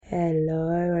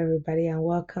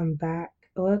Welcome back.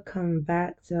 Welcome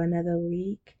back to another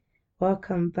week.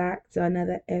 Welcome back to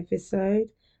another episode.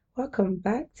 Welcome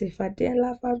back to If I Didn't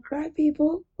Laugh, I'd Cry,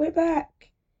 people. We're back.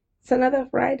 It's another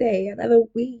Friday, another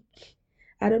week.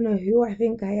 I don't know who I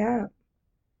think I am.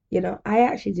 I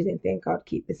actually didn't think I'd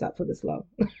keep this up for this long.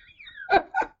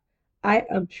 I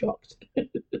am shocked.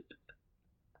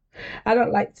 I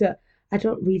don't like to, I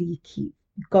don't really keep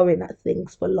going at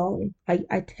things for long.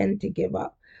 I tend to give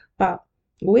up. But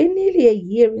we're nearly a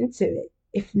year into it,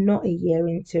 if not a year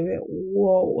into it.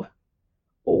 Whoa,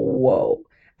 whoa.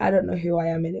 I don't know who I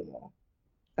am anymore.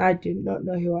 I do not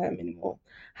know who I am anymore.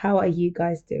 How are you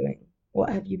guys doing?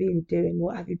 What have you been doing?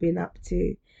 What have you been up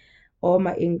to? All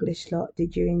my English lot,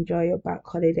 did you enjoy your bank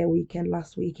holiday weekend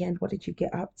last weekend? What did you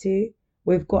get up to?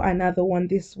 We've got another one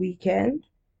this weekend.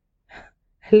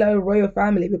 Hello, royal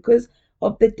family, because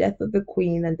of the death of the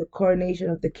queen and the coronation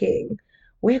of the king,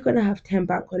 we're gonna have 10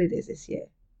 bank holidays this year.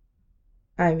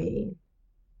 I mean,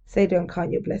 say don't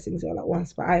count your blessings all at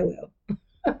once, but I will.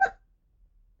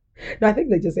 No, I think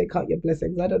they just say count your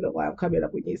blessings. I don't know why I'm coming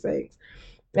up with new sayings.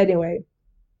 Anyway,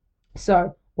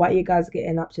 so what are you guys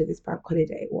getting up to this bank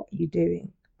holiday? What are you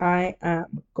doing? I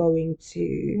am going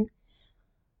to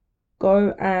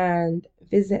go and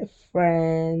visit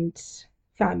friends,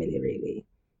 family really.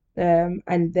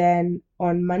 And then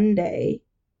on Monday,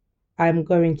 I'm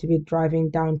going to be driving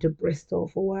down to Bristol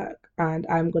for work and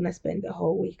I'm going to spend the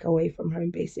whole week away from home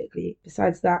basically.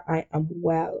 Besides that, I am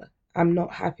well. I'm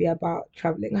not happy about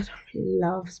traveling. I don't really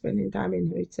love spending time in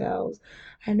hotels.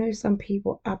 I know some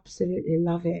people absolutely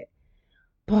love it,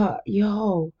 but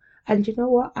yo, and you know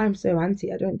what? I'm so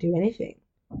anti. I don't do anything.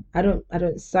 I don't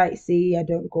sightsee. I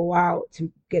don't go out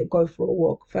to go for a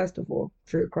walk. First of all,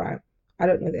 true crime. I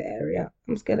don't know the area.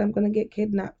 I'm scared I'm gonna get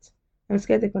kidnapped. I'm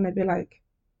scared they're gonna be like,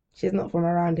 she's not from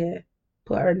around here.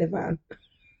 Put her in the van.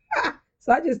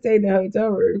 So I just stay in the hotel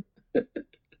room.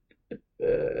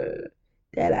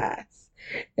 Dead ass.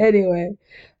 Anyway,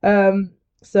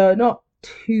 so not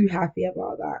too happy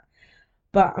about that,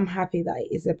 but I'm happy that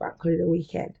it is a bank holiday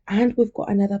weekend, and we've got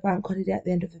another bank holiday at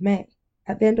the end of the May.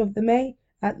 At the end of the May.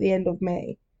 At the end of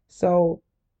May. So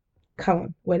come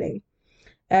on, winning.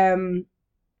 Um,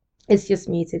 it's just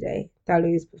me today.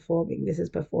 Dalu is performing. This is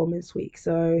performance week,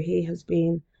 so he has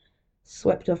been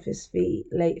swept off his feet,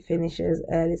 late finishes,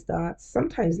 early starts,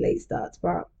 sometimes late starts,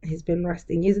 but he's been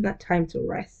resting, using that time to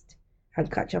rest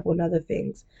and catch up on other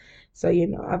things. So,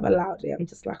 I've allowed it. I'm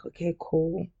just like, okay,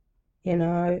 cool. You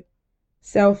know,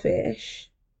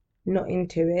 selfish, not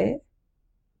into it,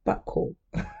 but cool.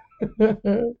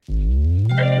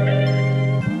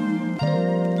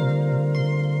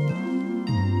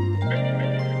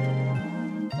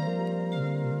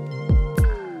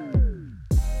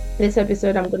 This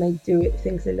episode, I'm going to do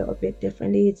things a little bit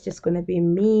differently. It's just going to be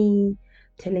me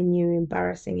telling you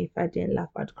embarrassing if I didn't laugh,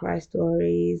 I'd cry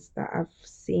stories that I've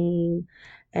seen,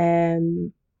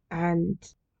 um, and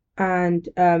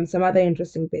some other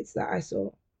interesting bits that I saw.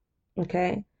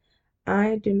 Okay,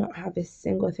 I do not have a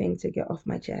single thing to get off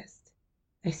my chest.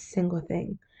 A single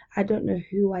thing. I don't know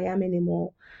who I am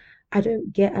anymore. I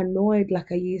don't get annoyed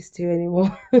like I used to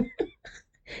anymore.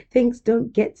 Things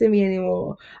don't get to me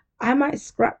anymore. I might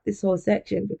scrap this whole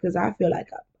section because I feel like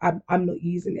I'm not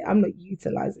using it. I'm not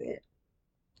utilizing it,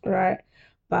 right?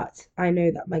 But I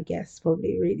know that my guests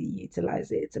probably really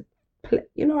utilize it to play.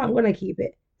 I'm gonna keep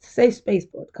it. Safe space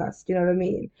podcast. You know what I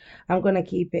mean? I'm gonna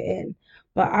keep it in,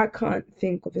 but I can't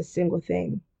think of a single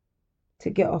thing to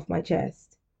get off my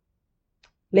chest.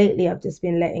 Lately, I've just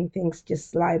been letting things just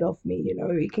slide off me.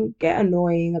 It can get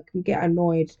annoying. I can get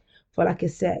annoyed for like a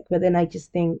sec, but then I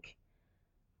just think,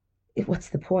 what's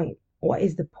the point? What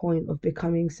is the point of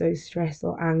becoming so stressed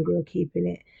or angry or keeping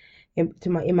it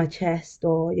in my chest,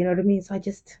 or you know what I mean? So I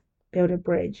just build a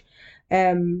bridge.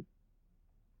 Um,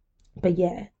 but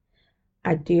yeah,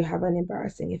 I do have an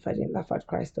embarrassing if I didn't laugh I'd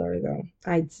cry story though.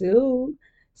 I do.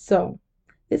 So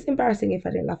this embarrassing if I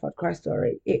didn't laugh I'd cry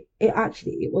story, it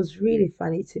was really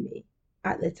funny to me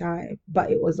at the time, but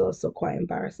it was also quite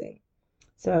embarrassing.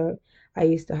 So I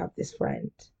used to have this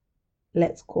friend.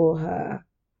 Let's call her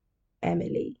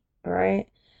Emily, all right?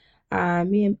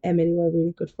 Me and Emily were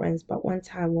really good friends, but one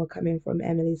time we were coming from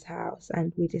Emily's house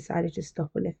and we decided to stop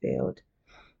on a field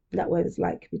that was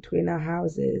like between our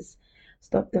houses.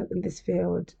 Stopped in this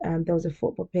field, there was a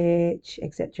football pitch,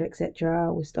 etc.,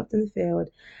 etc. We stopped in the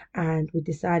field and we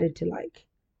decided to, like,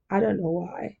 I don't know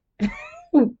why.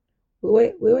 We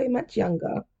were much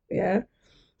younger, yeah.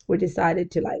 We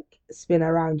decided to like spin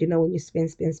around, when you spin,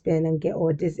 spin, spin and get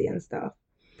all dizzy and stuff.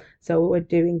 So we were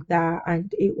doing that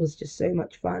and it was just so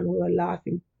much fun. We were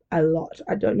laughing a lot.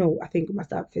 I don't know, I think we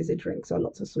must have fizzy drinks or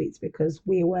lots of sweets because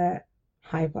we were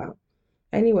Hyper.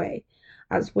 Anyway,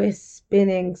 as we're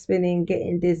spinning, spinning,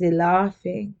 getting dizzy,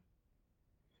 laughing,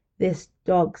 this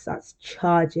dog starts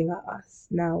charging at us.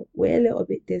 Now, we're a little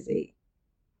bit dizzy.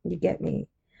 You get me?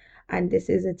 And this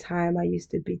is a time I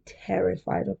used to be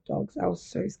terrified of dogs. I was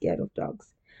so scared of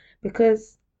dogs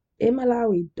because in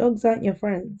Malawi, dogs aren't your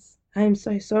friends. I am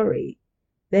so sorry.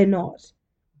 They're not.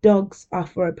 Dogs are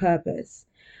for a purpose.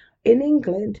 In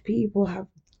England, people have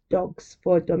dogs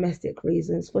for domestic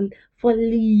reasons, for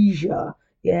leisure,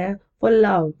 yeah, for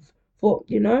love, for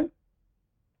in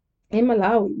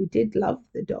Malawi, we did love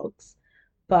the dogs,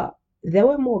 but there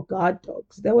were more guard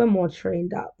dogs. They were more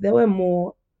trained up. They were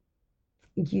more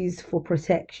used for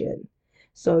protection.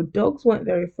 So dogs weren't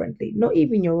very friendly, not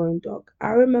even your own dog. I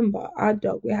remember our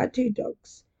dog, we had two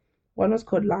dogs. One was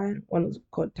called Lion, one was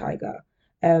called Tiger.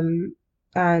 Um,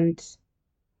 and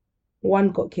one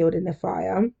got killed in a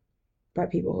fire by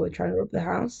people who were trying to rob the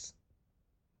house.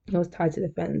 He was tied to the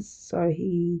fence, so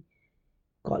he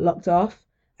got locked off.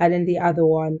 And then the other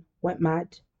one went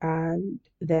mad, and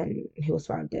then he was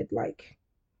found dead, like,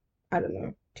 I don't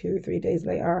know, 2 or 3 days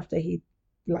later after he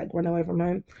like run away from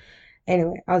home.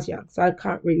 Anyway, I was young, so I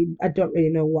don't really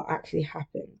know what actually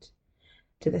happened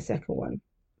to the second one.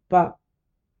 But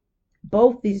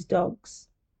both these dogs,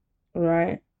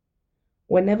 right,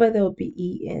 whenever they'll be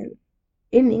eating,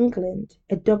 in England,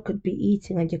 a dog could be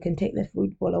eating and you can take the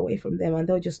food bowl away from them and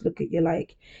they'll just look at you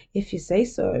like, if you say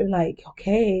so, like,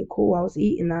 okay, cool, I was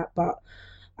eating that,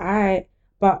 I,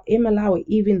 but in Malawi,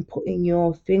 even putting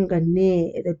your finger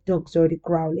near the dog's already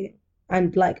growling.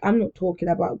 And like, I'm not talking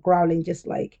about growling just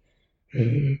like,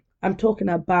 I'm talking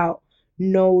about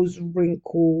nose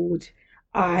wrinkled,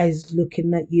 eyes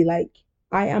looking at you like,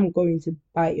 I am going to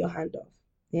bite your hand off.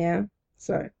 Yeah.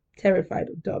 So terrified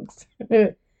of dogs.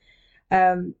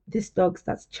 This dog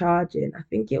starts charging. I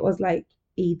think it was like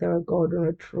either a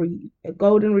golden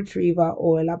retriever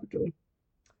or a Labrador.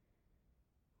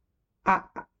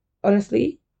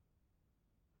 Honestly,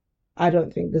 I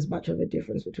don't think there's much of a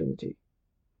difference between the two.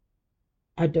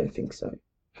 I don't think so.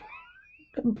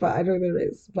 But I know there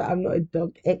is. But I'm not a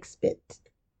dog expert.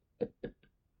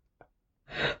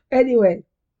 Anyway,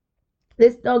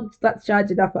 this dog starts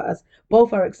charging up at us.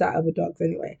 Both are excitable dogs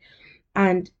anyway.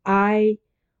 And I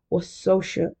was so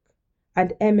shook.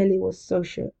 And Emily was so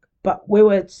shook. But we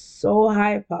were so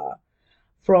hyper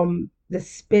from the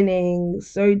spinning,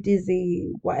 so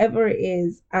dizzy, whatever it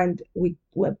is. And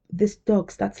this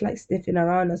dog starts like sniffing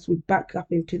around us. We back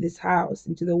up into this house,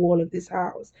 into the wall of this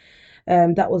house.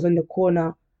 That was on the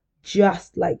corner,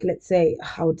 just like, let's say,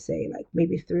 I would say like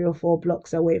maybe 3 or 4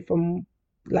 blocks away from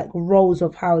like rows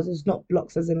of houses, not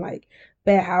blocks as in like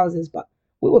bare houses, but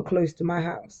we were close to my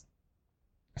house.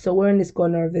 So we're in this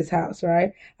corner of this house,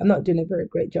 right? I'm not doing a very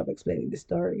great job explaining the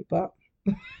story, but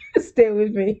stay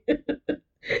with me.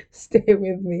 Stay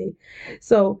with me.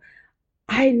 So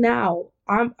I don't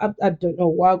know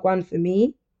what one for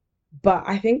me, but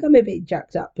I think I'm a bit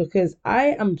jacked up because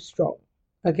I am strong.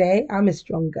 Okay, I'm a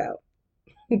strong girl.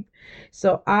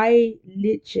 So I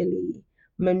literally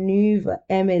maneuver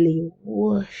Emily,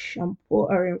 whoosh, and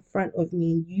put her in front of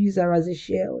me and use her as a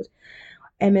shield.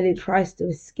 Emily tries to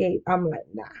escape. I'm like,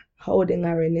 nah, holding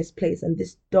her in this place, and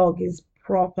this dog is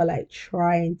proper like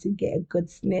trying to get a good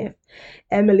sniff.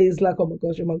 Emily's like, oh my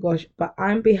gosh. But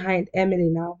I'm behind Emily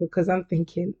now because I'm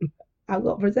thinking, I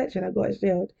got protection, I got a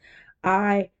shield.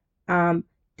 I am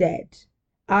dead.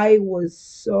 I was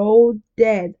so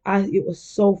dead. It was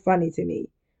so funny to me,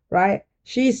 right?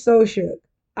 She's so shook.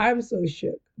 I'm so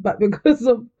shook. But because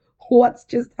of what's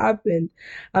just happened,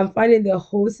 I'm finding the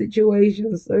whole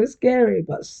situation so scary,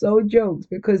 but so jokes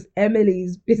because Emily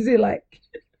is busy like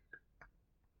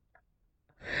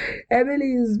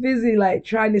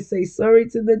trying to say sorry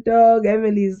to the dog.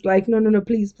 Emily's like, no, no, no,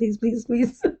 please, please, please,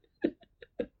 please.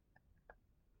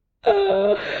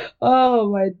 Oh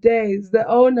my days. The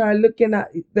owner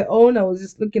was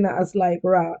just looking at us like,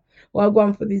 rah, well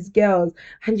going for these girls.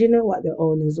 And you know what the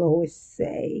owners always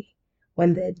say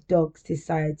when their dogs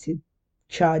decide to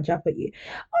charge up at you?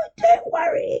 Oh, don't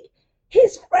worry.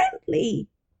 He's friendly.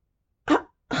 Uh,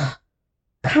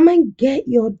 Come and get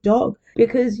your dog.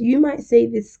 Because you might say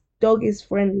this dog is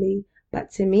friendly,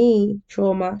 but to me,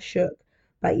 trauma shook.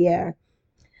 But yeah,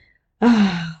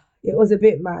 it was a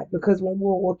bit mad because when we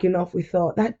were walking off, we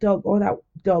thought that dog, well,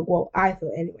 I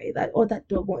thought anyway, that all that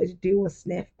dog wanted to do was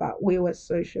sniff, but we were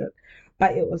so shook.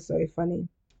 But it was so funny.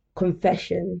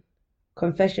 Confession,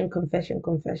 confession.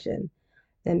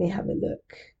 Let me have a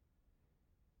look.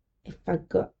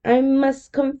 I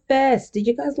must confess. Did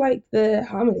you guys like the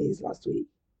harmonies last week?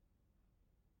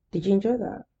 Did you enjoy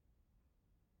that?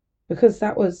 Because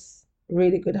that was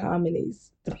really good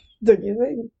harmonies. Don't you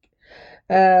think?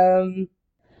 Um,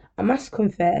 I must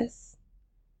confess,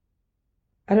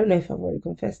 I don't know if I've already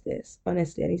confessed this.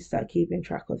 Honestly, I need to start keeping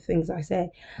track of things I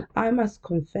say. I must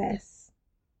confess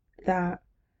that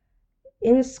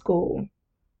in school,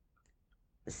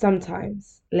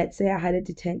 sometimes, let's say I had a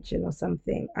detention or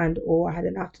something, and or I had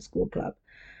an after school club,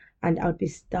 and I'd be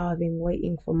starving,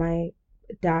 waiting for my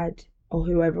dad or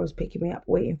whoever was picking me up,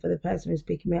 waiting for the person who's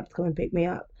picking me up to come and pick me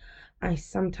up. I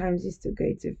sometimes used to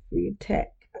go to food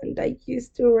tech and I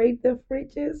used to raid the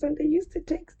fridges and I used to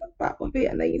take stuff out of it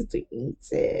and I used to eat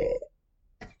it.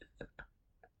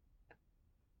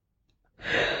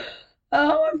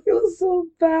 Oh, I feel so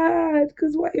bad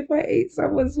because what if I ate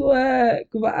someone's work?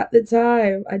 But at the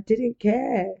time, I didn't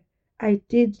care. I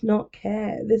did not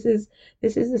care. This is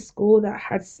a school that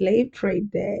had slave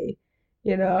trade day,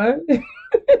 you know?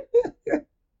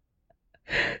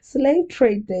 Slave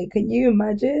trade day. Can you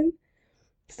imagine?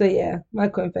 So yeah, my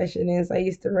confession is I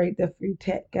used to raid the food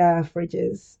tech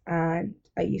fridges and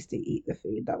I used to eat the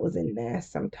food that was in there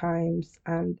sometimes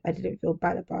and I didn't feel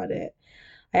bad about it.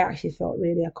 I actually felt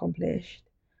really accomplished,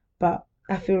 but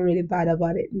I feel really bad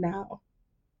about it now.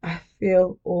 I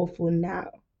feel awful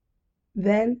now.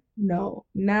 Then, no.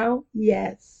 Now,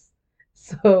 yes.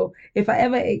 So, if I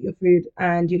ever ate your food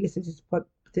and you listen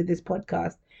to this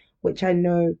podcast, which I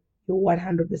know you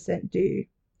 100% do,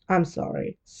 I'm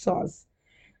sorry. Soz.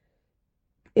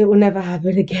 It will never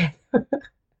happen again.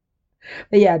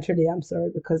 But yeah, truly, I'm sorry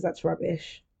because that's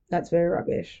rubbish. That's very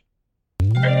rubbish.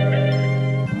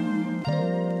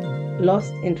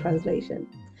 Lost in translation.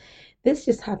 This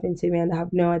just happened to me and I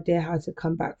have no idea how to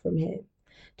come back from here.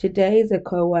 Today is a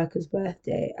co-worker's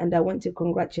birthday and I want to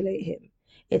congratulate him.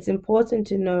 It's important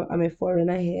to know I'm a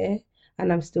foreigner here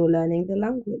and I'm still learning the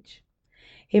language.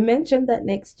 He mentioned that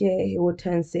next year he will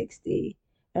turn 60,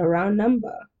 a round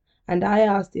number, and I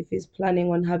asked if he's planning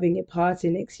on having a party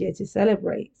next year to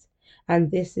celebrate.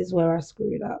 And this is where I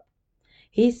screwed up.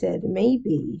 He said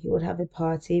maybe he would have a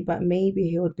party, but maybe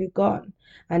he would be gone,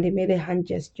 and he made a hand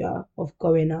gesture of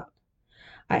going up.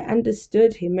 I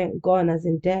understood he meant gone as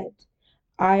in dead.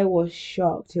 I was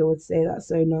shocked he would say that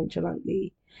so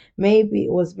nonchalantly. Maybe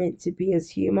it was meant to be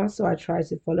as humor, so I tried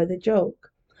to follow the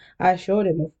joke. I assured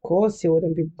him, of course, he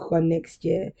wouldn't be gone next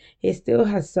year. He still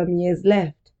has some years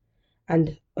left,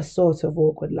 and a sort of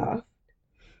awkward laugh.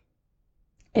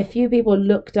 A few people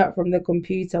looked up from the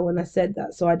computer when I said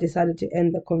that, so I decided to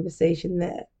end the conversation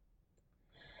there.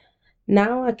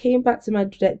 Now I came back to my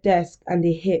desk and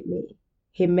it hit me.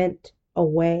 He meant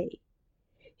away.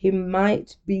 He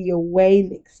might be away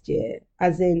next year,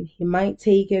 as in he might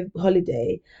take a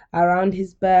holiday around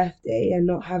his birthday and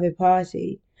not have a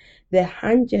party. The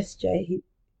hand gesture he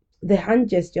the hand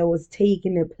gesture was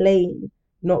taking a plane,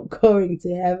 not going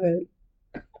to heaven.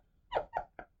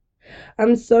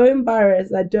 I'm so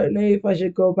embarrassed. I don't know if I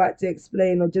should go back to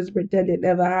explain or just pretend it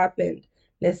never happened.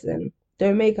 Listen,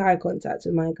 don't make eye contact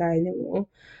with my guy anymore.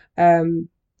 Um,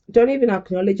 don't even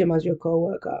acknowledge him as your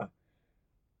coworker.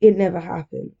 It never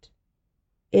happened.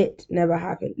 It never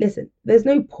happened. Listen, there's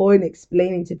no point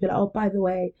explaining to people, oh, by the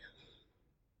way,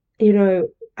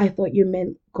 I thought you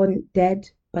meant gone dead,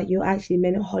 but you actually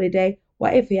meant a holiday.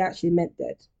 What if he actually meant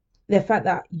dead? The fact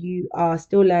that you are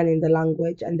still learning the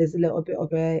language and there's a little bit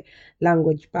of a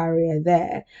language barrier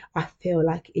there, I feel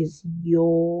like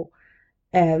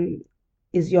um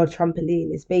is your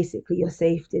trampoline. It's basically your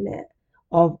safety net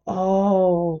of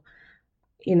I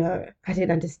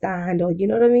didn't understand, or you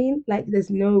know what I mean? Like there's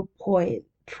no point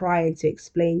trying to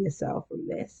explain yourself from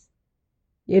this.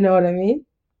 You know what I mean?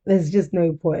 There's just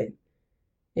no point.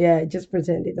 Yeah, just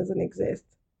pretend it doesn't exist.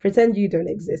 Pretend you don't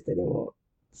exist anymore.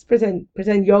 Just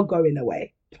pretend you're going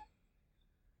away.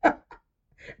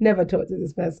 Never talk to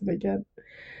this person again.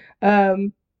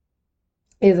 Um,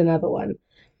 Here's another one.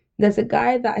 There's a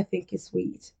guy that I think is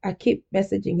sweet. I keep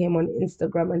messaging him on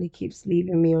Instagram and he keeps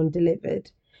leaving me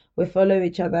undelivered. We follow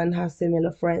each other and have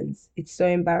similar friends. It's so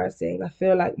embarrassing. I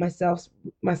feel like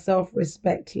my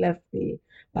self-respect left me,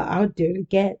 but I'll do it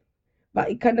again. But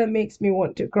it kind of makes me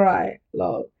want to cry.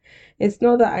 Lol. It's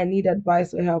not that I need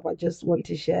advice or help. I just want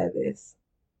to share this.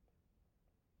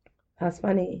 That's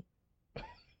funny.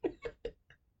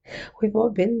 We've all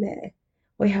been there.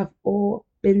 We have all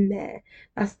been there.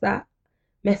 That's that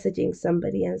messaging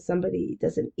somebody and somebody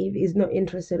doesn't even is not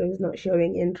interested or is not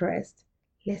showing interest.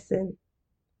 Listen,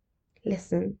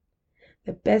 listen.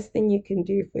 The best thing you can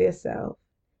do for yourself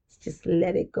is just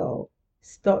let it go.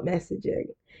 Stop messaging.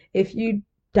 If you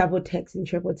double texting,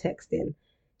 triple texting,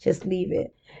 just leave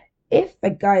it. If a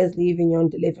guy is leaving you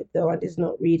undelivered though and is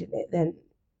not reading it, then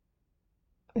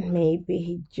maybe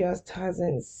he just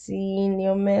hasn't seen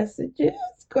your messages?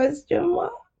 Question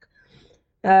mark.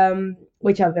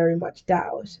 which I very much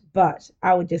doubt. But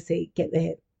I would just say get the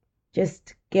hint.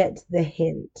 Just get the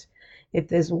hint. If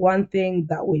there's one thing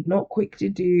that we're not quick to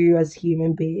do as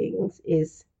human beings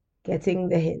is getting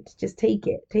the hint. Just take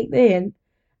it. Take the hint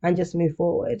and just move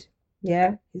forward.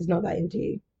 Yeah, he's not that into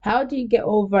you. How do you get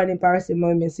over an embarrassing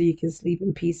moment so you can sleep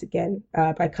in peace again?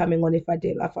 By coming on If I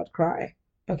Did Laugh, I'd Cry.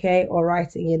 Okay, or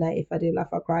writing in at If I Did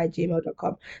Laugh, I'd Cry at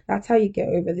gmail.com. That's how you get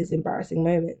over these embarrassing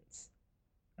moments,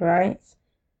 right?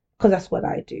 Because that's what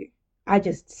I do. I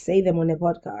just say them on a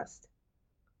podcast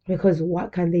because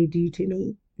what can they do to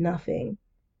me? Nothing.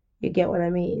 You get what I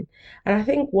mean? And I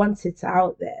think once it's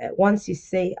out there, once you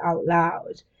say it out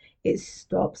loud, it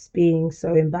stops being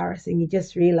so embarrassing. You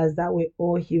just realize that we're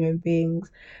all human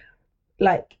beings,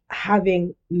 like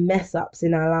having mess ups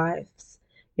in our lives.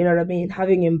 You know what I mean?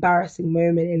 Having embarrassing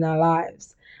moment in our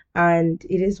lives. And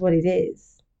it is what it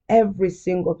is. Every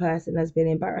single person has been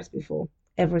embarrassed before.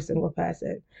 Every single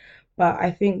person. But I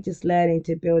think just learning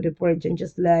to build a bridge and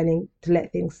just learning to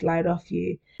let things slide off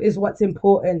you is what's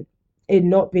important in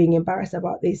not being embarrassed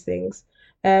about these things.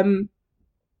 Um,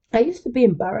 I used to be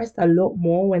embarrassed a lot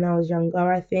more when I was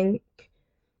younger, I think.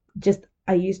 Just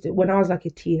I used to when I was like a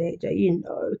teenager,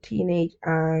 teenage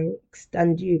angst,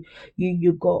 and you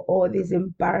got all these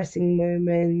embarrassing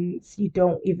moments. You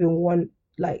don't even want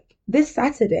like this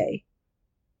Saturday,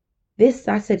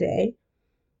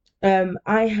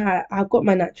 I've got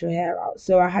my natural hair out,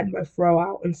 so I had my fro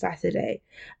out on Saturday,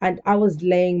 and I was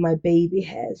laying my baby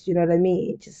hairs, you know what I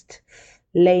mean? Just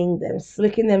laying them,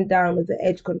 slicking them down with the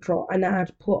edge control, and I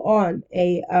had put on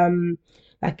a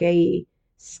like a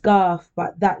scarf,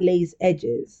 but that lays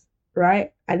edges,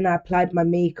 right? And I applied my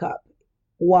makeup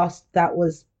whilst that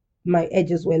was my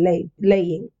edges were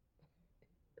laying,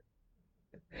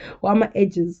 while my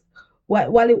edges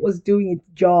while it was doing its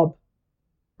job,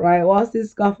 right? Whilst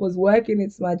this scarf was working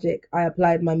its magic, I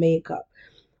applied my makeup.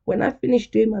 When I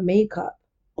finished doing my makeup,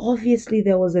 obviously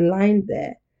there was a line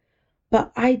there,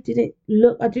 but I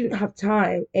didn't have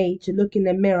time, to look in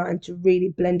the mirror and to really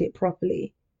blend it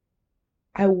properly.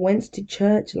 I went to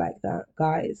church like that,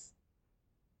 guys.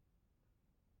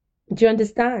 Do you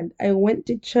understand? I went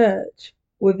to church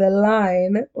with a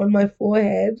line on my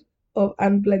forehead of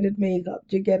unblended makeup.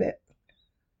 Do you get it?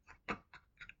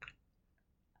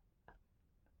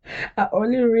 I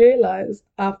only realized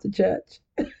after church.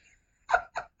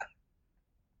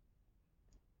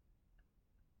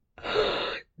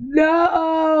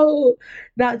 No,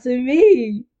 not to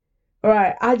me.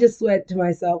 Right, I just went to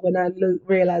myself when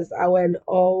realized I went,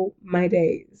 oh my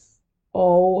days.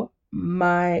 Oh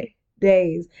my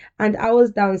days. And I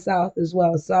was down south as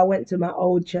well. So I went to my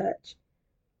old church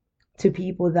to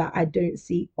people that I don't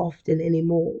see often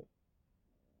anymore.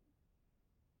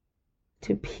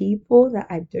 To people that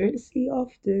I don't see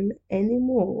often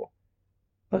anymore.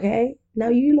 Okay? Now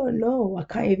you don't know. I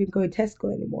can't even go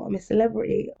Tesco anymore. I'm a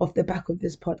celebrity off the back of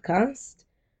this podcast.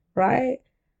 Right?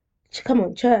 Come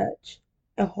on, church.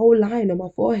 A whole line on my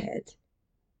forehead.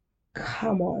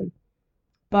 Come on.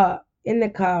 But in the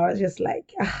car, I was just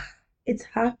like, it's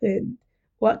happened.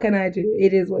 What can I do?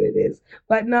 It is what it is.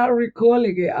 But now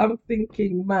recalling it, I'm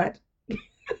thinking, mad.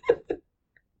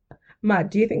 Mad.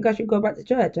 Do you think I should go back to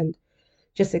church and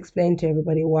just explain to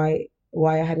everybody why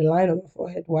I had a line on my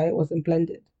forehead, why it wasn't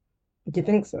blended? Do you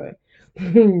think so?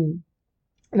 No,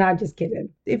 I'm just kidding.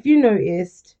 If you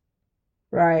noticed,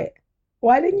 right,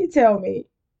 why didn't you tell me?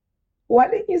 Why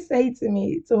didn't you say to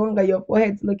me, Tohunga, your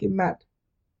forehead's looking mad?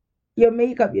 Your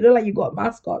makeup, you look like you got a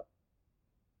mask on.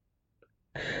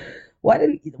 Why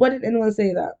didn't anyone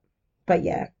say that? But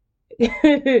yeah.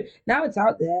 Now it's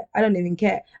out there. I don't even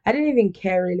care. I didn't even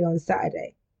care really on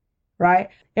Saturday, right?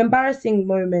 Embarrassing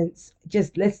moments,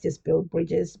 just let's just build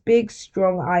bridges, big,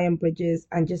 strong iron bridges,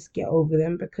 and just get over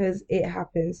them because it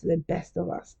happens to the best of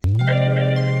us.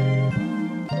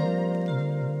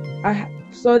 I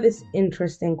saw this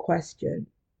interesting question,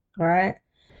 right?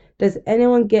 Does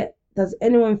anyone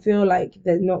feel like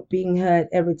they're not being heard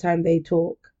every time they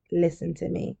talk? Listen to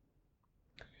me.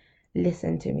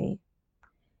 Listen to me.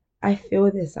 I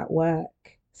feel this at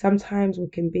work. Sometimes we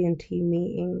can be in team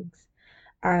meetings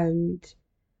and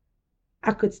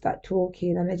I could start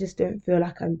talking and I just don't feel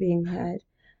like I'm being heard.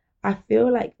 I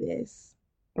feel like this,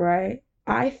 right?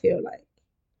 I feel like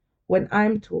when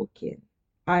I'm talking,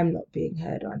 I'm not being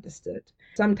heard or understood.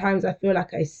 Sometimes I feel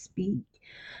like I speak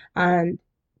and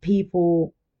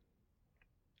people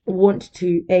want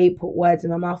to put words in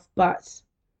my mouth, but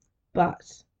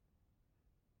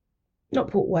not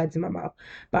put words in my mouth,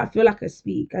 but I feel like I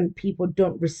speak and people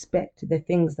don't respect the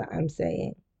things that I'm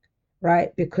saying,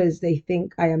 right? Because they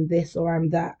think I am this or I'm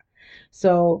that.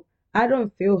 So I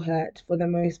don't feel hurt for the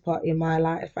most part in my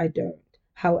life. I don't.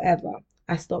 However,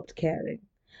 I stopped caring.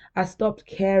 I stopped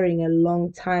caring a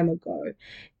long time ago.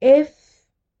 If,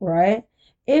 right,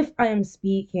 if I am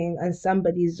speaking and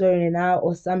somebody's zoning out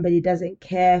or somebody doesn't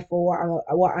care for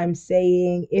what I'm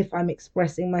saying, if I'm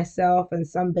expressing myself and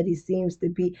somebody seems to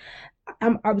be,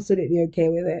 I'm absolutely okay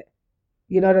with it.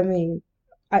 You know what I mean?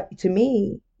 To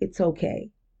me, it's okay.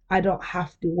 I don't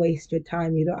have to waste your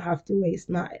time. You don't have to waste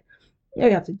mine. All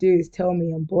you have to do is tell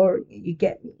me I'm boring. You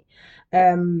get me?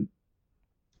 Um,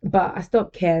 but I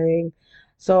stopped caring.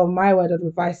 So my word of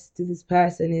advice to this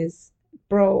person is,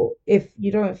 bro, if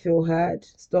you don't feel heard,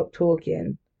 stop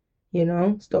talking.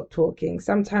 Stop talking.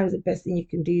 Sometimes the best thing you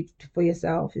can do for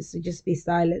yourself is to just be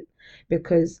silent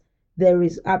because there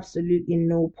is absolutely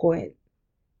no point.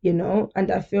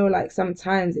 And I feel like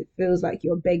sometimes it feels like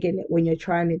you're begging it when you're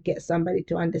trying to get somebody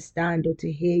to understand or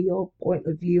to hear your point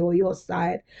of view or your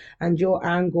side and your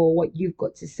angle, what you've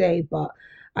got to say. But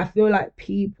I feel like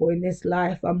people in this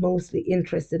life are mostly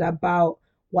interested about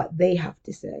what they have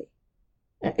to say.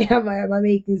 Am I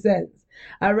making sense?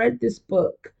 I read this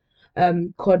book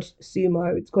called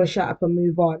Sumo. It's called Shut Up and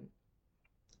Move On.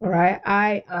 All right.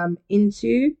 I am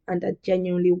into, and I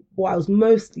was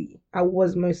mostly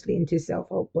into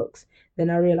self-help books.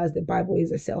 Then I realized the Bible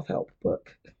is a self-help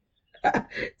book.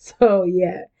 So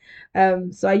yeah.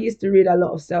 So I used to read a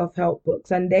lot of self-help books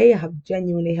and they have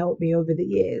genuinely helped me over the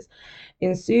years.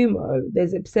 In Sumo,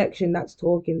 there's a section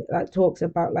that talks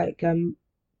about like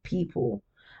people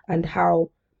and how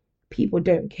people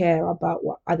don't care about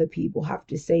what other people have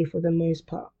to say for the most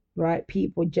part, right?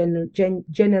 People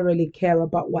generally care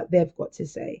about what they've got to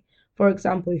say. For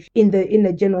example, if in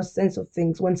the general sense of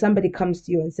things, when somebody comes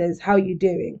to you and says, "How you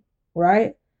doing?"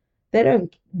 right? They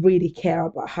don't really care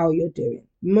about how you're doing.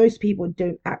 Most people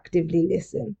don't actively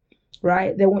listen,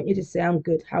 right? They want you to say, "I'm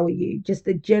good, how are you?" Just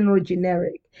the general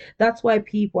generic. That's why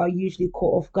people are usually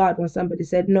caught off guard when somebody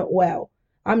said, "Not well,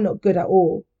 I'm not good at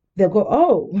all." They'll go,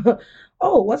 "Oh,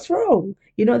 oh, what's wrong?"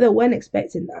 They weren't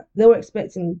expecting that. They were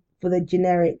expecting for the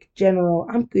generic, general,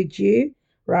 "I'm good, you,"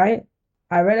 right?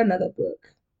 I read another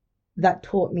book that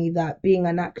taught me that being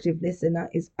an active listener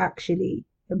is actually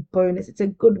a bonus. It's a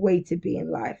good way to be in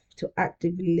life, to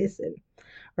actively listen,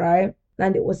 right?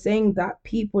 And it was saying that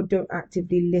people don't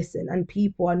actively listen and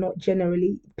people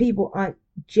aren't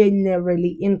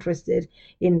generally interested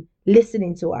in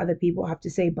listening to what other people have to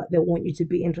say, but they want you to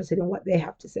be interested in what they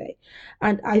have to say.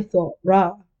 And I thought,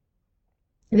 rah,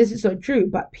 this is so true,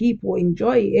 but people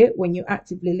enjoy it when you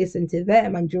actively listen to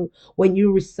them and when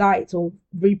you recite or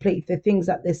replay the things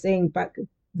that they're saying back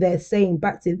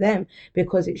to them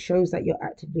because it shows that you're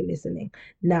actively listening.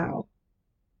 Now,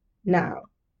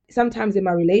 sometimes in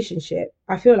my relationship,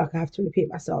 I feel like I have to repeat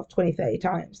myself 20, 30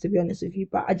 times, to be honest with you,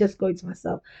 but I just go to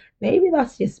myself, maybe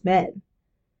that's just men.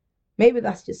 Maybe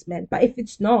that's just men. But if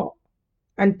it's not,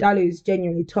 and Dalu's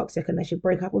genuinely toxic and I should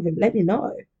break up with him, let me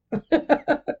know.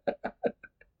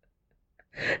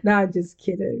 No, I'm just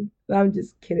kidding. I'm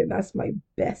just kidding. That's my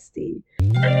bestie.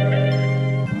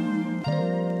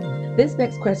 This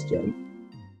next question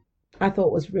I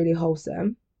thought was really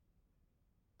wholesome.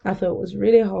 I thought it was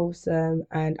really wholesome,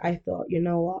 and I thought, you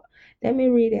know what? Let me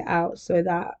read it out so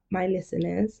that my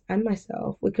listeners and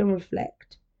myself we can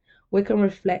reflect. We can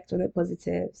reflect on the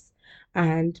positives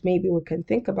and maybe we can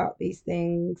think about these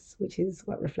things, which is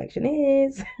what reflection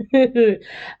is,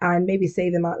 and maybe say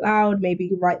them out loud,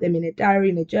 maybe write them in a diary,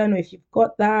 in a journal if you've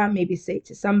got that, maybe say it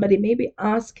to somebody, maybe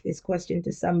ask this question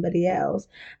to somebody else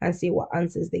and see what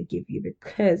answers they give you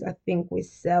because I think we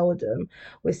seldom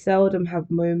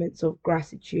have moments of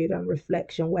gratitude and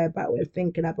reflection whereby we're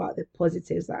thinking about the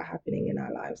positives that are happening in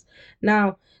our lives.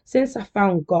 Now, since I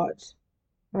found God,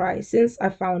 right, since I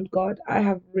found God, I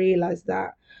have realized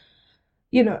that,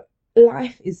 you know,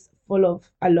 life is full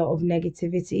of a lot of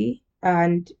negativity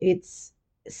and it's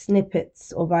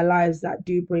snippets of our lives that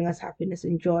do bring us happiness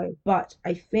and joy. But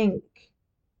I think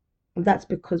that's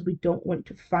because we don't want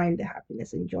to find the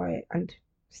happiness and joy. And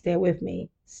stay with me,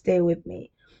 stay with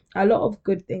me. A lot of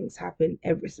good things happen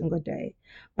every single day,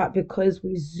 but because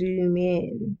we zoom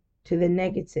in to the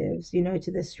negatives,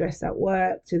 to the stress at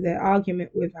work, to the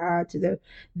argument we've had, to the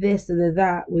this or the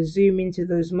that, we zoom into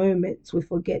those moments. We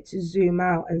forget to zoom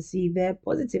out and see their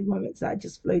positive moments that are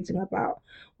just floating about.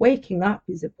 Waking up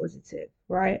is a positive,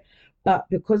 right? But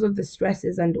because of the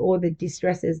stresses and all the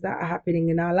distresses that are happening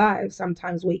in our lives,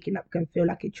 sometimes waking up can feel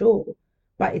like a chore,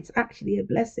 but it's actually a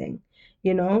blessing,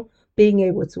 you know, being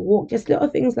able to walk, just little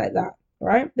things like that,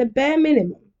 right? The bare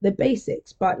minimum, the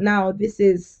basics. But now this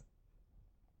is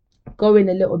going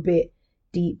a little bit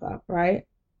deeper, right?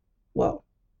 Well,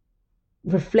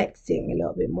 reflecting a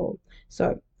little bit more.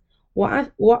 So,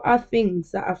 What are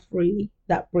things that are free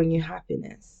that bring you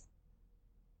happiness,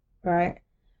 right?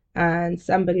 And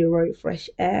somebody wrote fresh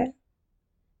air,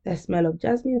 the smell of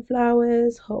jasmine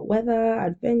flowers, hot weather,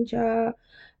 adventure,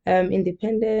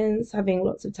 independence, having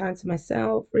lots of time to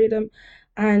myself, freedom.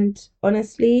 And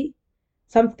honestly,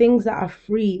 some things that are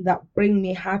free that bring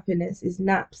me happiness is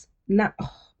naps. Oh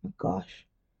my gosh.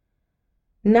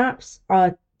 Naps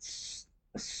are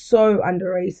so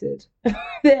underrated.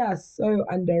 They are so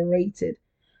underrated.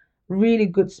 Really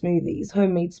good smoothies,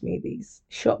 homemade smoothies.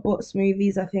 Shop bought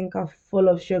smoothies, I think, are full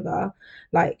of sugar,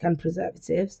 like, and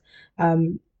preservatives.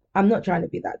 Um, I'm not trying to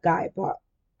be that guy, but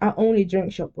I only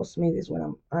drink shop bought smoothies when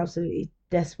I'm absolutely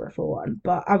desperate for one.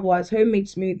 But otherwise, homemade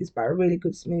smoothies, but a really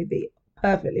good smoothie,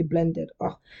 perfectly blended.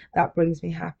 Oh, that brings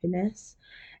me happiness.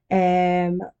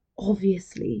 Um,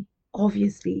 obviously,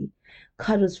 obviously,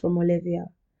 cuddles from Olivia.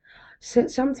 So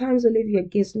sometimes Olivia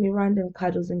gives me random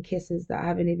cuddles and kisses that I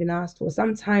haven't even asked for.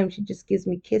 Sometimes she just gives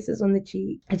me kisses on the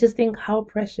cheek. I just think how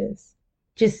precious.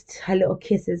 Just her little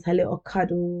kisses, her little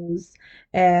cuddles.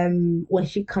 When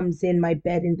she comes in my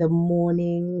bed in the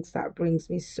mornings, that brings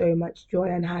me so much joy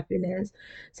and happiness.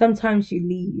 Sometimes she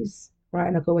leaves, right?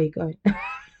 And I go, where you going?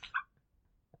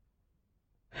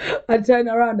 I turn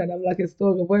around and I'm like a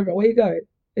stalker boyfriend. Where you going?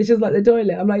 And she's like, the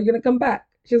toilet. I'm like, you gonna come back?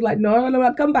 She's like, no. And I'm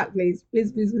like, come back, please.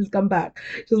 Please, please, please come back.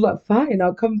 She's like, fine,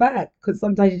 I'll come back. Because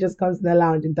sometimes she just comes to the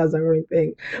lounge and does her own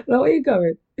thing. I'm like, where you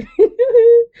going?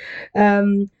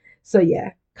 um, so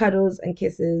yeah, cuddles and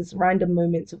kisses, random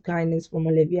moments of kindness from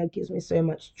Olivia gives me so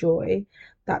much joy.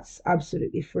 That's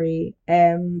absolutely free.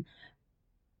 When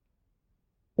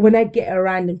I get a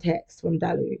random text from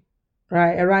Dalu,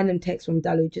 right? A random text from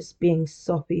Dalu just being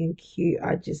soppy and cute,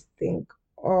 I just think,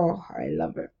 oh, I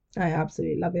love it. I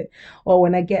absolutely love it. Or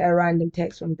when I get a random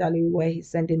text from Dalu where he's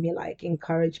sending me like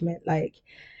encouragement, like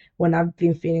when I've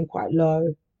been feeling quite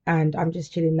low and I'm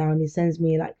just chilling now and he sends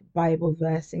me like Bible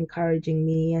verse encouraging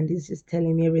me and he's just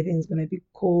telling me everything's gonna be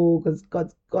cool because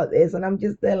God's got this and I'm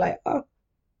just there like, oh,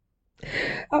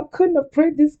 I couldn't have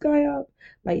prayed this guy up.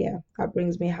 But yeah, that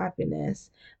brings me happiness.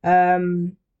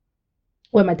 Um,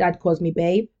 when my dad calls me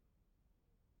babe,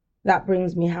 that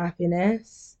brings me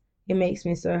happiness. It makes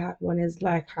me so happy when it's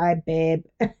like, hi babe.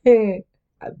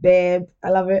 Babe, I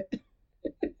love it.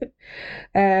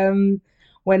 Um,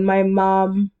 when my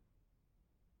mom,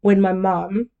 when my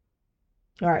mom,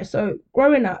 all right, so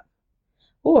growing up,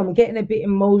 oh, I'm getting a bit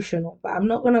emotional, but I'm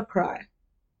not gonna cry.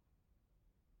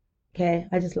 Okay,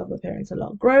 I just love my parents a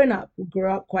lot. Growing up, we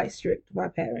grew up quite strict with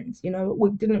our parents. You know, we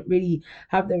didn't really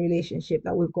have the relationship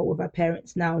that we've got with our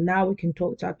parents now. Now we can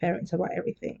talk to our parents about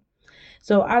everything.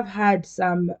 So I've had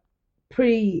some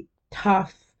pretty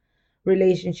tough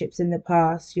relationships in the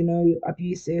past, you know,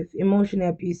 abusive, emotionally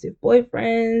abusive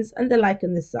boyfriends and the like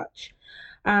and the such.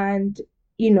 And,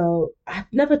 you know,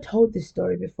 I've never told this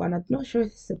story before, and I'm not sure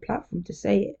if this is a platform to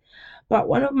say it. But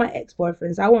one of my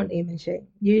ex-boyfriends, I won't name and shame.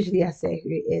 Usually I say who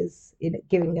it is, you know,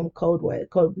 giving them code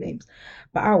names,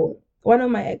 but I won't. One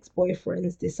of my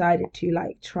ex-boyfriends decided to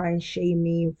like try and shame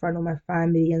me in front of my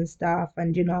family and stuff.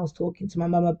 And you know, I was talking to my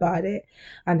mum about it,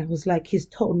 and I was like, he's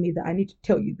told me that I need to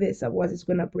tell you this, otherwise he's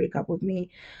gonna break up with me.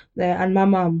 And my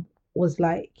mum was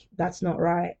like, that's not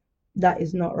right. That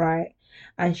is not right.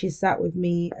 And she sat with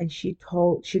me and she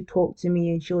talked to me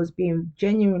and she was being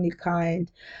genuinely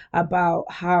kind about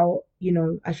how, you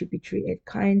know, I should be treated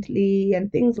kindly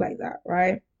and things like that,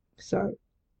 right? So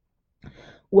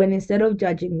when instead of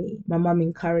judging me, my mum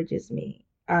encourages me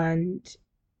and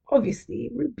obviously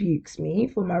rebukes me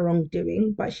for my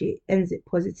wrongdoing, but she ends it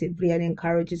positively and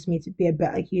encourages me to be a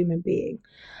better human being.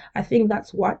 I think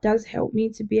that's what does help me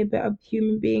to be a better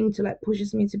human being, to like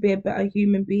pushes me to be a better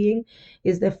human being,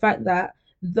 is the fact that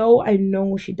though I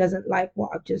know she doesn't like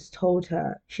what I've just told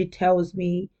her, she tells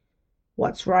me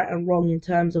what's right and wrong in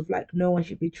terms of like no one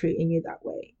should be treating you that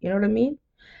way. You know what I mean?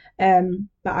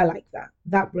 But I like that.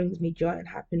 That brings me joy and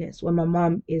happiness when my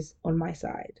mum is on my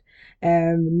side.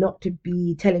 Not to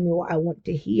be telling me what I want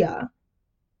to hear,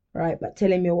 right? But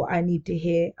telling me what I need to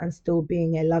hear and still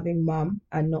being a loving mum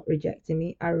and not rejecting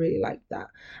me. I really like that.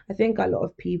 I think a lot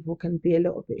of people can be a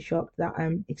little bit shocked that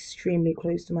I'm extremely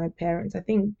close to my parents. I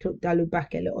think took Dalu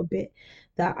back a little bit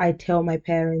that I tell my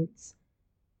parents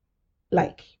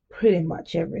like pretty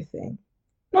much everything.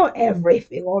 Not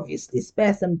everything, obviously,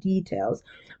 spare some details.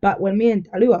 But when me and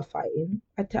Dalu are fighting,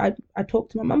 I talk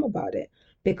to my mum about it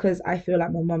because I feel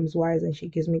like my mum's wise and she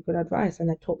gives me good advice. And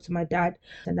I talk to my dad,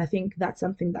 and I think that's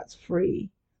something that's free.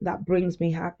 That brings me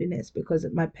happiness because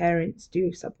my parents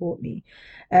do support me.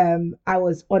 I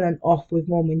was on and off with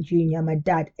Mom and Junior. My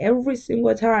dad, every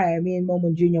single time me and Mom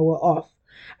and Junior were off,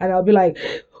 and I'll be like,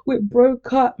 we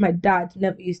broke up. My dad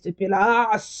never used to be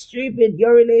like, stupid,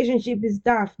 your relationship is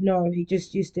daft. No, he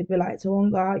just used to be like,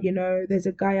 Tawonga, there's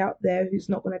a guy out there who's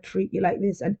not going to treat you like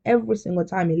this. And every single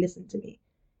time he listened to me,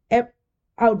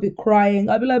 I would be crying.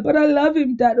 I'd be like, but I love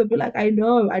him, Dad. I'd be like, I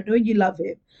know you love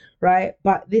him, right?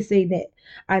 But this ain't it.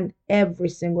 And every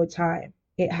single time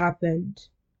it happened,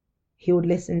 he would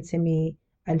listen to me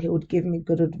and he would give me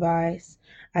good advice,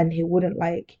 and he wouldn't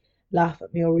like laugh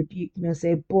at me or rebuke me or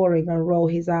say boring and roll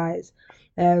his eyes.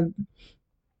 Um,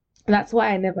 that's why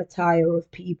I never tire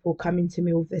of people coming to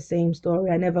me with the same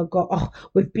story. I never go, oh,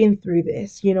 we've been through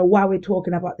this. Why we're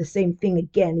talking about the same thing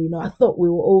again. I thought we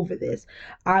were over this.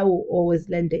 I will always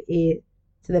lend an ear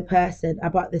to the person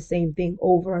about the same thing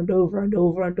over and over and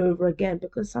over and over again,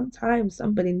 because sometimes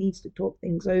somebody needs to talk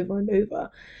things over and over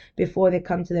before they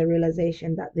come to the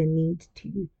realization that they need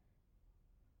to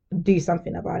do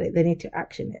something about it. They need to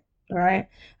action it. All right.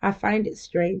 I find it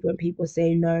strange when people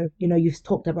say, no, you've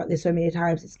talked about this so many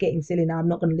times, it's getting silly now, I'm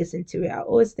not going to listen to it. I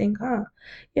always think,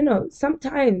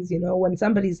 sometimes, when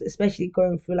somebody's especially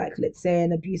going through, like, let's say,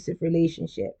 an abusive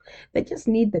relationship, they just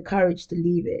need the courage to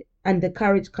leave it. And the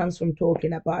courage comes from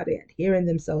talking about it, hearing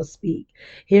themselves speak,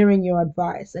 hearing your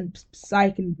advice, and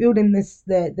psyching, building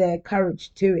their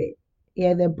courage to it.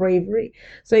 Yeah, their bravery.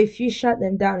 So if you shut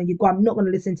them down and you go, I'm not going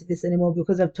to listen to this anymore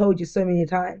because I've told you so many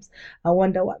times, I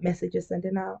wonder what message you're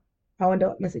sending out.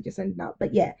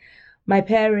 But yeah, my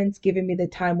parents giving me the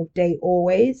time of day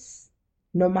always,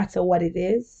 no matter what it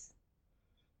is,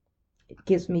 it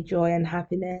gives me joy and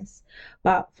happiness.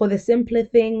 But for the simpler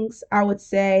things, I would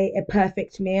say a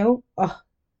perfect meal. Oh,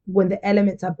 when the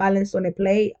elements are balanced on a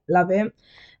plate, love it.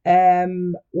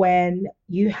 When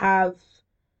you have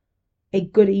a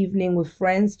good evening with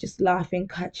friends, just laughing,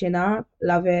 catching up,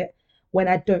 love it. When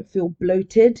I don't feel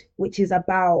bloated, which is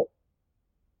about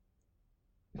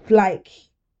like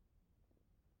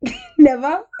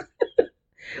never,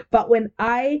 but when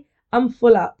I'm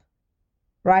full up,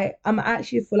 right? I'm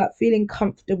actually full up, feeling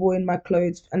comfortable in my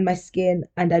clothes and my skin,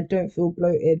 and I don't feel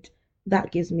bloated.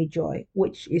 That gives me joy,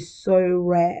 which is so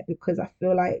rare because I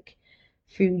feel like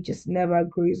food just never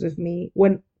agrees with me.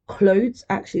 When clothes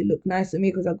actually look nice on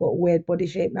me, because I've got a weird body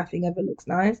shape, nothing ever looks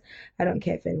nice. I don't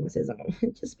care if anyone says I'm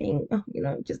just being,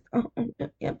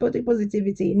 yeah, body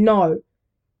positivity. No,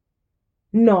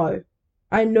 no.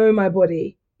 I know my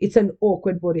body. It's an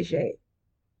awkward body shape.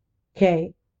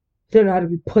 Okay. Don't know how to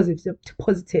be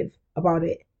positive about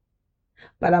it.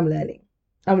 But I'm learning.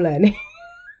 I'm learning.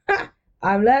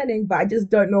 I'm learning, but I just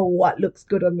don't know what looks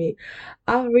good on me.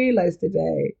 I realized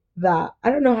today that I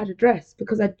don't know how to dress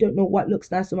because I don't know what looks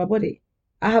nice on my body.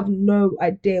 I have no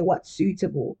idea what's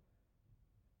suitable.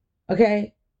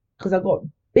 Okay? Because I've got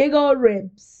big old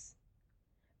ribs,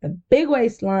 a big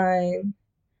waistline,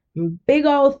 big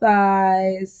old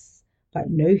thighs, but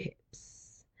no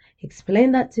hips.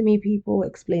 Explain that to me, people.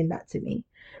 Explain that to me.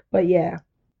 But yeah.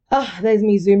 There's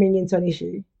me zooming into an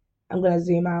issue. I'm gonna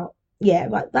zoom out. Yeah,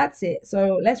 but that's it.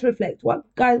 So let's reflect. What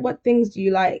things do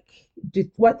you like?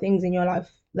 What things in your life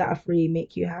that are free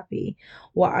make you happy?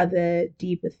 What are the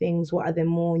deeper things? What are the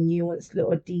more nuanced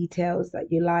little details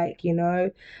that you like?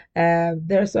 There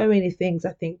are so many things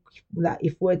I think that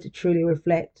if we're to truly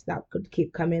reflect, that could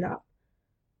keep coming up.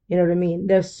 You know what I mean?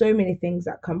 There's so many things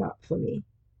that come up for me.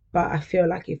 But I feel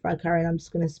like if I carry on, I'm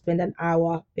just going to spend an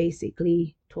hour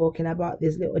basically talking about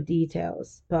these little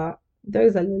details. But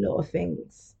those are the little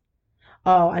things.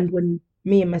 Oh, and when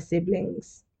me and my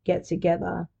siblings get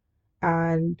together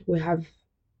and we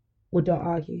don't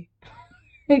argue.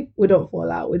 We don't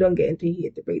fall out. We don't get into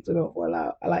heated debates. We don't fall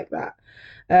out. I like that.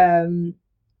 Um,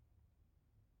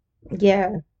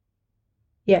 yeah,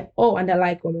 yeah. Oh, and I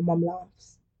like when my mum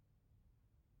laughs.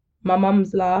 My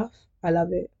mum's laugh, I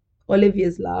love it.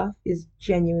 Olivia's laugh is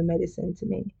genuine medicine to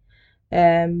me.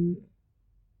 Um,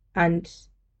 and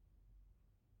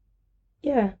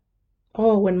yeah.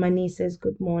 Oh, when my niece says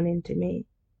good morning to me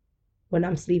when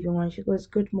I'm sleeping, when she goes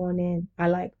good morning, I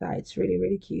like that. It's really,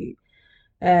 really cute.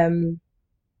 Um,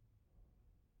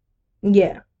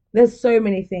 yeah. There's so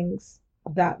many things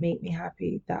that make me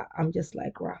happy that I'm just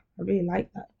like, rah, I really like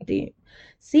that. I didn't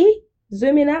see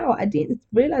zooming out. I didn't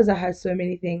realize I had so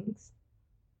many things.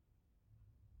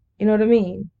 You know what I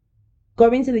mean?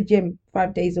 Going to the gym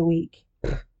 5 days a week.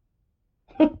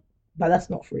 But that's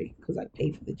not free because I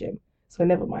pay for the gym. So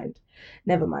never mind.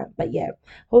 Never mind. But yeah,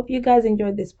 hope you guys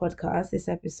enjoyed this podcast, this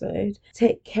episode.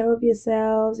 Take care of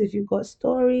yourselves. If you've got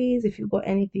stories, if you've got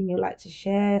anything you'd like to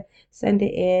share, send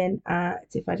it in at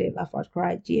if I didn't laugh I'd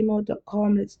cry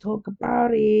gmail.com. Let's talk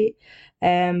about it.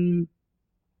 But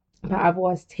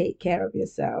otherwise, take care of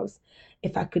yourselves.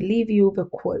 If I could leave you with a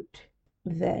quote,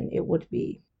 then it would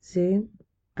be Zoom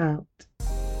out.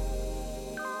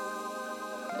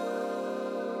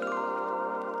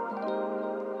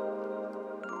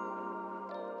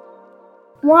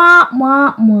 Wah,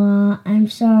 wah, wah. I'm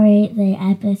sorry the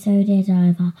episode is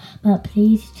over, but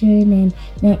please tune in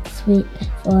next week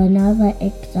for another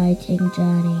exciting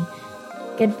journey.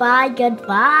 Goodbye,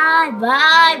 goodbye,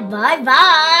 bye, bye,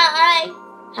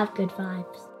 bye. Have good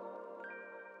vibes.